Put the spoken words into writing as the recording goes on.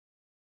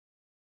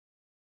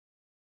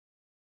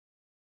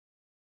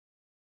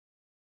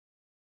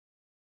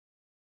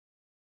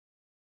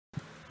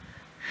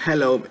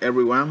Hello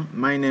everyone,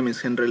 my name is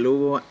Henry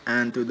Lugo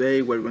and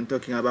today we're going to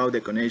talking about the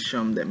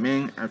connection the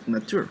man and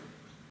nature.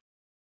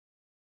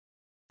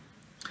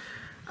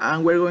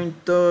 And we're going to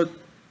talk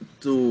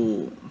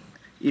to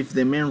if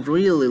the man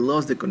really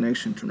lost the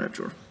connection to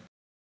nature.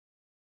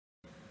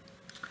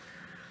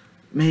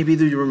 Maybe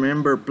do you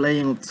remember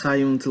playing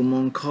outside until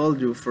mom called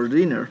you for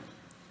dinner?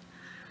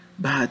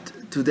 But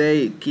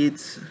today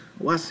kids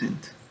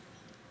wasn't.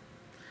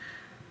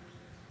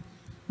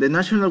 The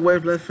National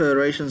Wildlife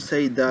Federation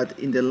said that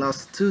in the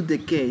last 2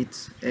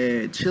 decades,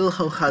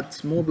 children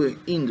had moved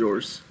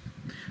indoors.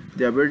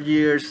 The average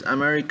year's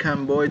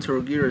American boys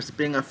or girls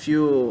spend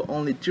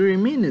only 30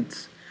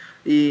 minutes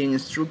in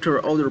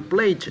structured outdoor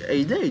play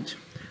age,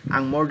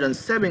 and more than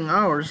 7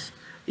 hours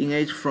in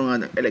age from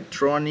an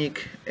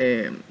electronic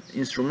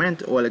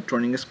instrument or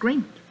electronic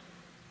screen.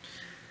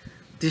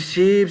 This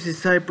shift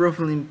design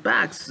profile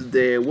impacts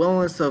the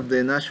wellness of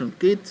the national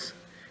kids.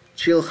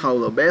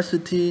 Childhood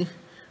obesity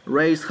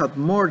rates have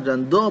more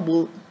than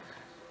doubled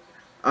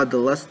at the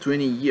last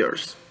 20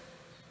 years.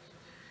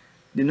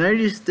 The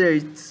United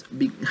States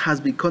has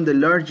become the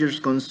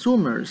largest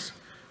consumers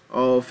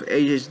of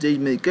ADHD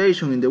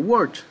medication in the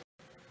world.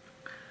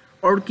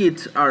 Our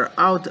kids are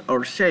out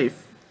of shape,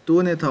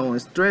 tuned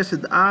and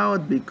stressed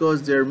out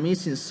because they're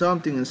missing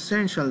something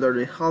essential that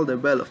they help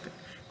develop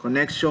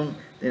connection,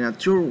 the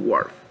natural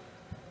world.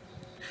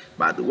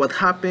 But what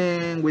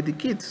happened with the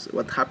kids?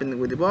 What happened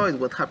with the boys?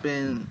 What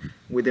happened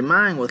with the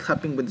mind? What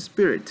happened with the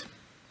spirit?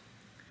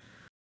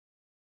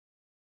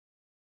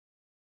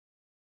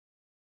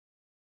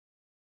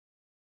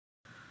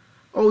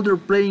 Outdoor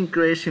play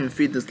increases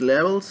fitness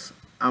levels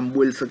and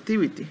builds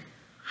activity,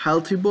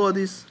 healthy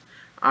bodies,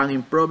 and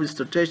improved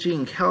strategy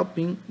in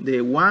helping the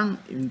 1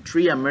 in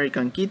 3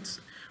 American kids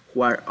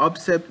who are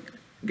upset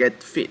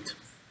get fit.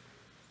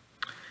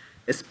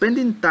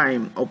 Spending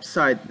time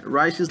outside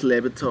raises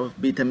levels of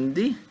vitamin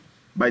D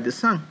by the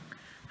sun,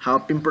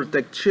 helping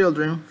protect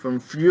children from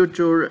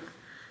future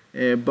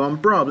bone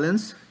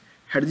problems,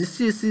 heart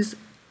diseases,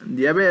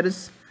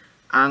 diabetes,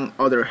 and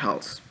other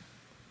health.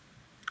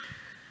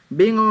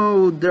 Being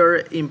out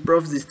there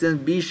improves distance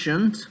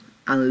vision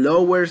and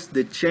lowers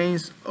the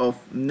chance of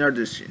nerve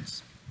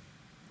disease.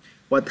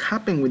 What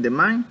happened with the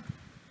mind?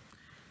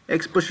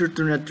 Exposure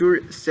to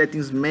nature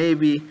settings may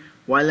be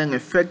while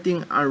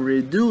affecting and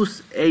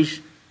reduce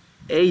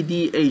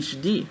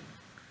ADHD.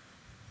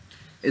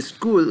 A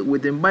school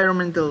with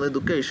environmental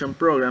education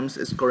programs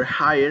score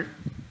higher,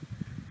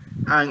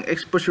 and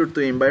exposure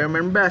to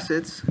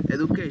environment-based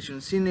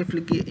education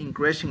significantly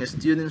increasing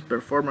students'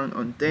 performance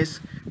on tests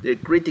their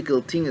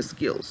critical thinking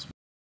skills.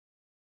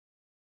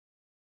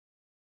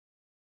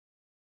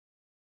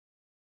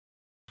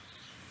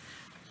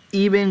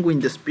 Even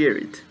with the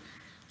spirit,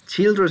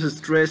 children's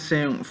stress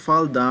and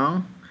fall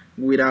down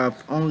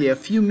without only a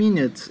few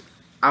minutes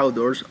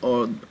outdoors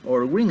or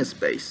green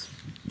space.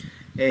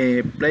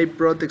 Play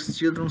protects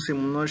children's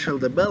emotional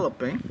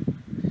development,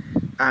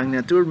 and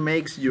nature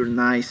makes you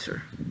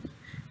nicer,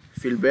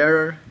 feel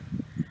better,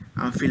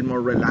 and feel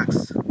more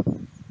relaxed.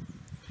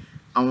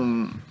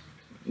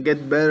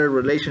 Get better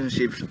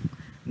relationships,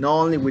 not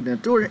only with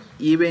nature,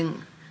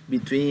 even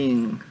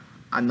between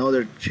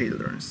another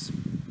children's.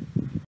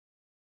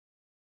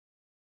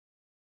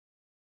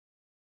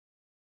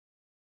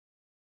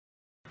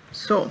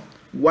 So,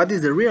 what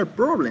is the real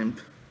problem?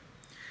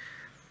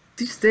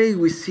 These days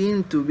we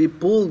seem to be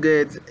pulled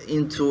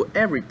into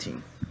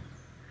everything.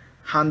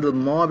 Handheld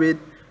mobile,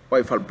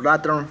 Wi-Fi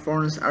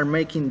platforms are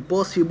making it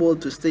possible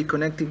to stay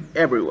connected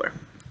everywhere.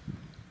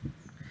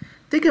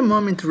 Take a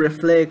moment to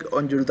reflect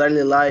on your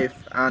daily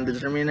life and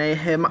determine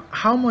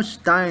how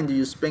much time do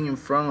you spend in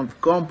front of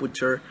a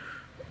computer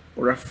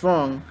or a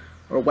phone,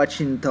 or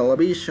watching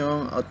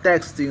television, or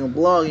texting, or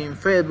blogging,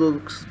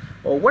 Facebook,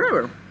 or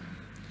whatever.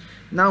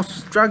 Now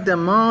subtract the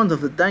amount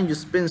of the time you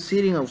spend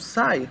sitting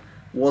outside,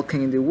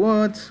 walking in the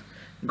woods,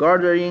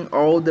 gardening,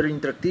 or other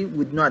interacting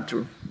with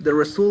nature. The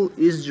result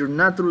is your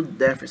natural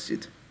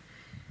deficit.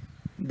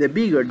 The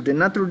bigger the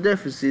natural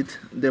deficit,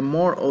 the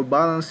more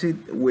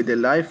unbalanced with the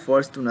life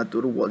force to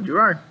nature world you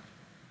are.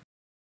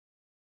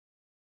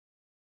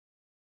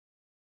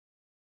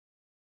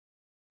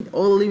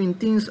 All living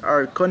things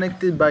are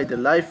connected by the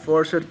life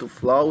force to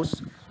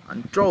flows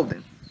and through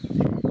them.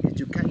 If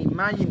you can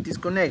imagine this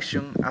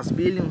connection as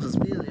billions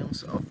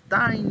of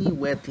tiny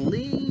wet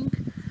link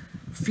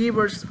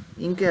fibers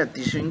in a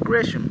tissue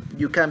ingression,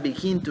 you can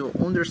begin to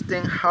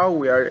understand how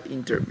we are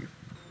interviewed.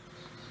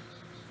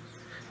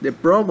 The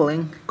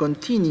problem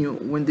continues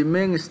when the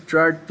men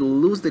start to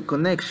lose the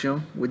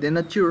connection with the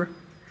nature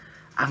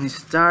and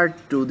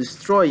start to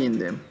destroying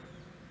them,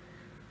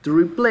 to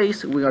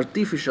replace with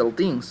artificial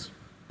things.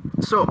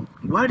 So,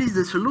 what is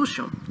the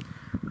solution?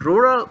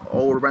 Rural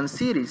or urban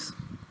cities?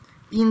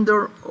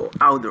 Indoor or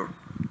outdoor?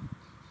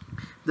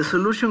 The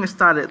solution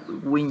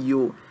started when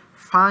you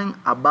find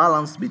a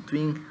balance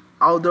between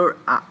outdoor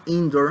and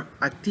indoor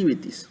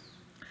activities.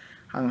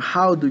 And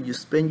how do you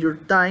spend your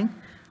time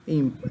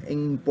in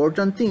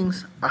important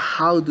things, and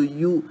how do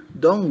you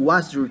don't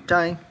waste your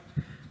time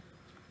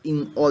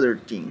in other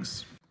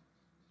things?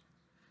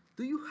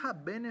 Do you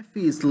have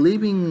benefits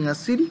living in a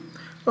city?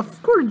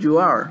 Of course you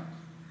are.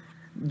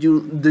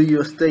 Do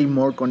you stay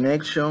more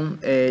connection?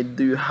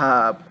 Do you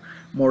have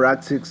more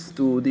access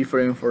to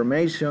different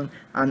information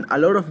and a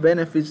lot of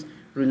benefits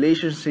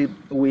relationship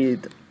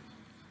with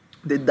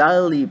the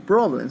daily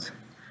problems?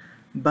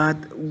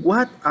 But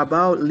what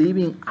about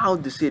living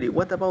out the city?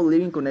 What about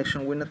living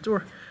connection with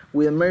nature?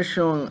 We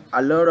mentioned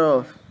a lot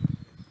of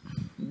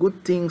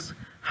good things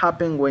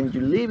happen when you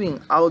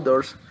living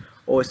outdoors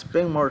or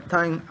spend more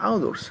time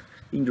outdoors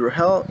in your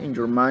health, in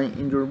your mind,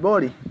 in your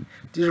body.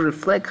 This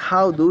reflects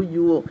how do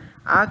you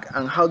act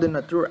and how the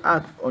nature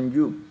acts on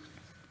you.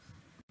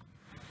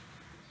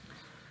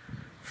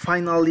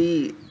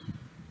 Finally,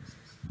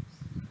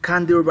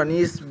 can the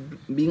urbanism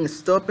being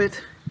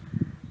stopped?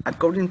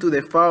 According to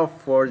the FAO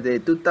for the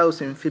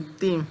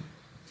 2015,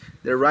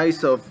 the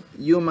rise of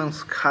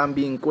humans have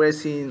been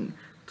increasing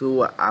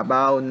to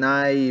about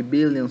 9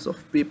 billions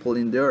of people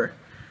in the earth.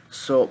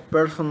 So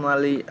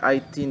personally, I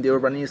think the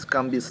urbanism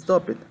can be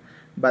stopped,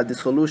 but the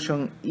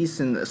solution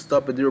isn't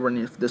stop the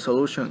urbanism. The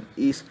solution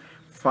is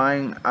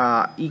find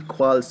a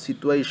equal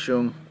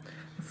situation,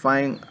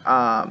 find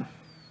a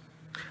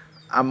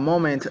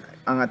moment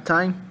and a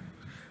time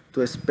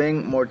to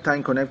spend more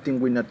time connecting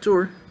with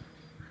nature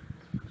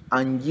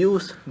and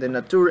use the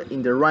nature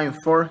in the right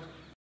form.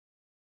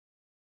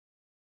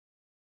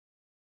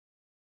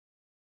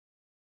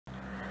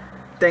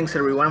 Thanks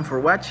everyone for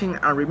watching,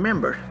 and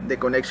remember, the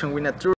connection with nature